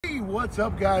what's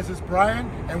up guys, it's Brian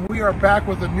and we are back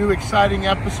with a new exciting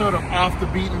episode of Off the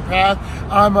Beaten Path.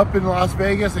 I'm up in Las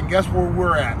Vegas and guess where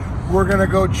we're at? We're gonna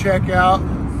go check out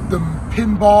the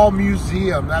Pinball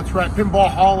Museum. That's right, Pinball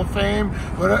Hall of Fame.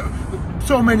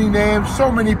 So many names, so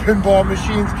many pinball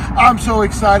machines. I'm so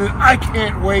excited, I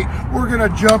can't wait. We're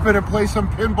gonna jump in and play some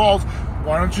pinballs.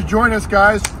 Why don't you join us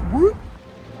guys? Whoop.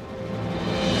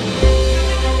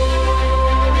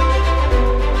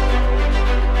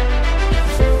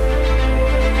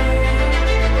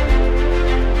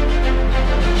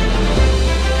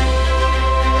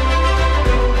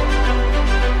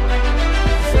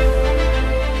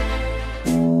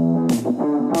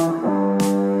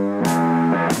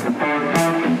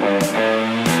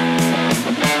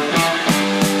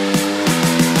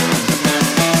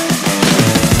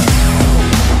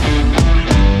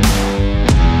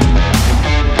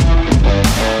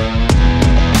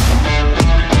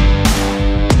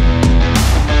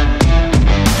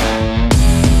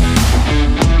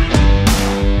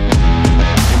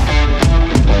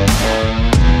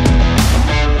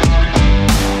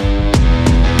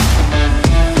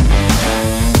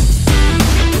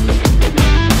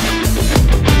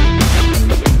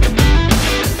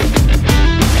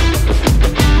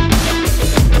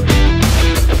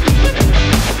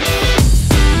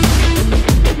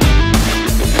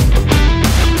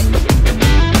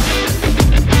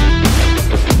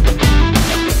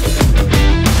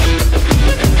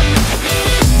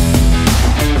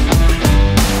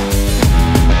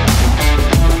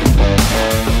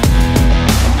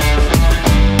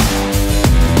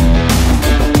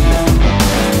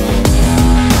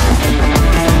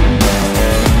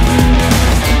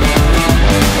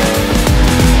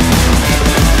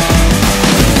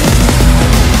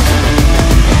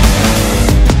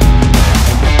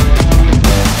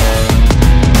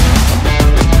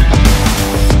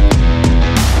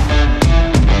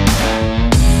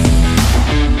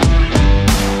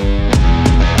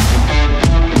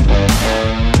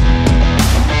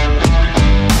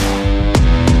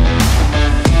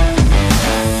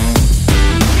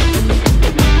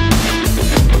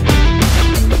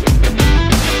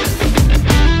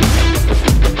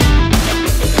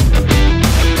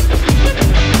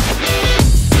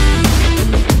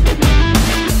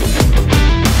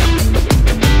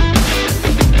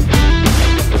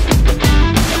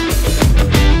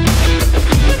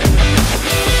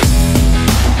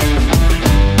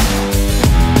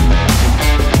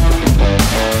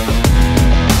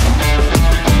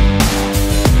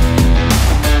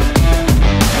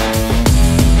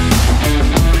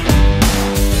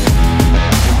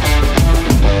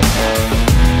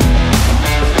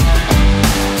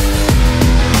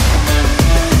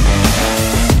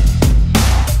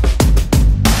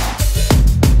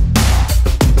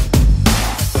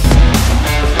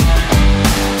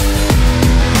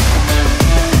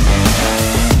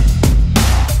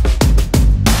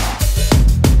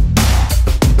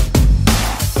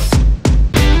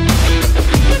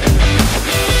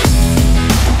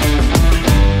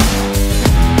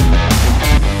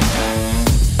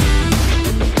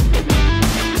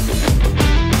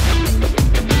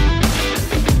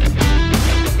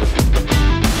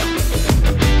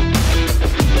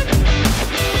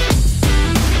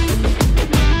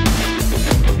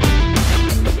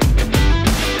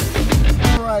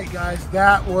 Guys,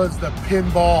 that was the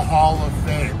Pinball Hall of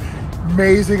Fame.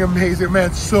 Amazing, amazing,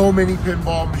 man. So many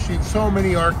pinball machines, so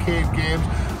many arcade games.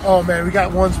 Oh man, we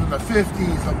got ones from the 50s,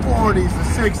 the 40s,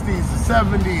 the 60s, the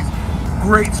 70s.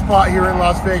 Great spot here in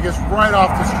Las Vegas, right off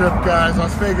the strip, guys.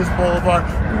 Las Vegas Boulevard.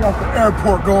 We got the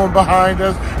airport going behind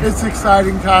us. It's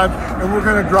exciting times, and we're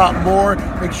gonna drop more.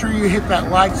 Make sure you hit that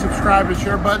like, subscribe, and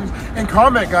share buttons, and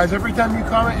comment, guys. Every time you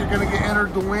comment, you're gonna get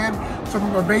entered to win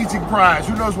some amazing prize.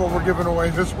 Who knows what we're giving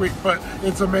away this week, but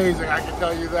it's amazing, I can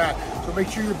tell you that. So make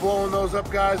sure you're blowing those up,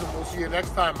 guys, and we'll see you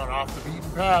next time on Off the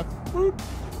Beaten Path. Boop.